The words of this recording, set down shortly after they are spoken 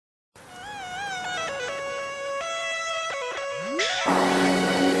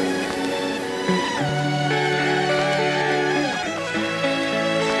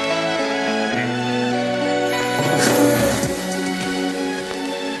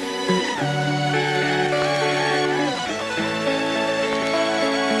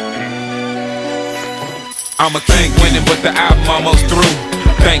I'ma keep winning, but the album almost through.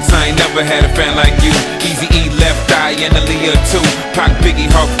 Thanks, I ain't never had a fan like you. Easy E, Left Eye, and Aaliyah too. Pac, Biggie,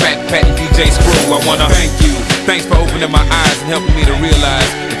 Hawk, Fat, Pat, and DJ Screw. I wanna thank you. Thanks for opening my eyes and helping me to realize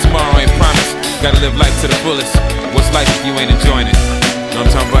that tomorrow ain't promised. Gotta live life to the fullest. What's life if you ain't enjoying it? Know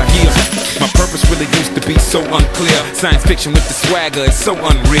what I'm talking about? Yeah. My purpose really used to be so unclear. Science fiction with the swagger is so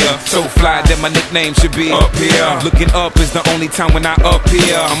unreal. So fly that my nickname should be up here. Looking up is the only time when I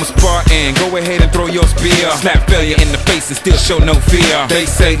appear. I'm a Spartan, go ahead and throw your spear. Slap failure in the face and still show no fear. They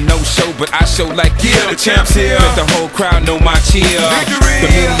say no show, but I show like yeah, the champ's here. Let the whole crowd know my cheer. Victory. The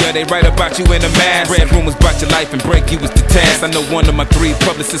media, they write about you in a mass. Spread rumors about your life and break you is the task. I know one of my 3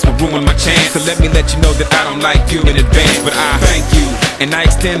 publicists will ruin my chance. So let me let you know that I don't like you in advance, but I thank you. And I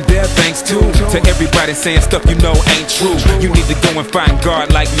extend their thanks too to everybody saying stuff you know ain't true. You need to go and find God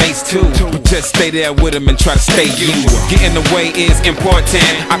like Mace too, but just stay there with him and try to stay you. Getting away is important.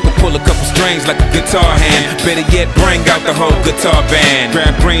 I could pull a couple strings like a guitar hand. Better yet, bring out the whole guitar band.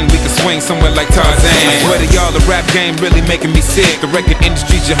 Grab green, we can swing somewhere like Tarzan. Whether y'all the rap game really making me sick. The record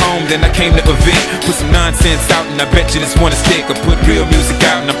industry's your home, then I came to evict. Put some nonsense out and I bet you this one to stick. I put real music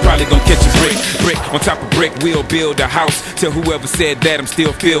out and I'm probably gonna catch a brick. Brick on top of brick, we'll build a house. Tell whoever said that I'm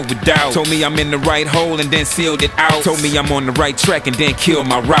still filled with doubt. Told me I'm in the right hole and then sealed it out. Told me I'm on the right track and then killed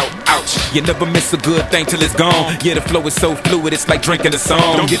my route. Ouch, you never miss a good thing till it's gone. Yeah, the flow is so fluid, it's like drinking a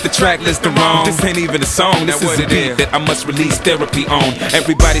song. Don't get the track listed wrong, this ain't even a song. This is a beat that I must release therapy on.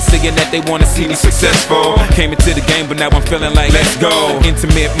 Everybody saying that they wanna see me successful. Came into the game but now I'm feeling like let's go.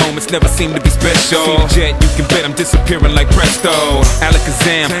 Intimate moments never seem to be special. See the jet, you can bet I'm disappearing like presto.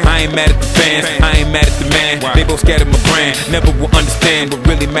 Alakazam, I ain't mad at the fans, I ain't mad at the man. They both scattered my brand, never will understand what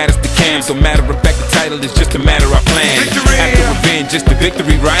really matters to Cam. So matter of fact, the title is just a matter I plan. After revenge, it's the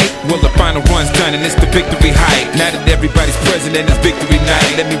victory, right? Well, the final run's done and it's the victory hype. Now that everybody's present and it's victory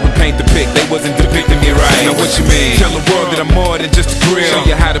night, let me repaint the pic, they wasn't depicting me right. Now what you mean? Tell the world that I'm more than just a grill. Show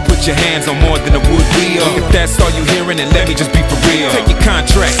you how to put your hands on more than a wood wheel. If that's all you hearing, then let me just be for real. Take your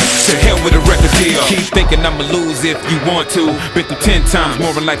contract, to hell with a record deal. Keep thinking I'ma lose if you want to. Been through 10 times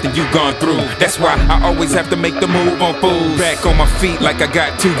more in life than you gone through. That's why I always have to make the move on fools. Back on my feet like I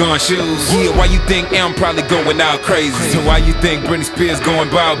got 2 gun shoes. Yeah, why you think I'm probably going out crazy? So why you think Britney Spears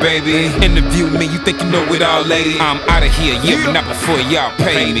going wild, baby? Interview me, you think you know it all, lady? I'm out of here, yeah, but not before y'all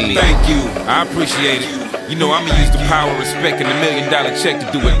pay me. Thank you, I appreciate it. You know I'ma use the power, respect, and $1 million check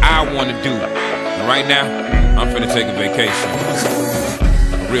to do what I wanna do. And right now, I'm finna take a vacation.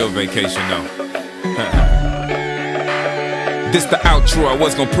 A real vacation though. This the outro, I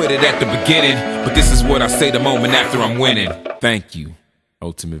was gonna put it at the beginning, but this is what I say the moment after I'm winning. Thank you,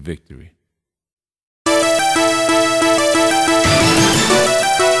 ultimate victory.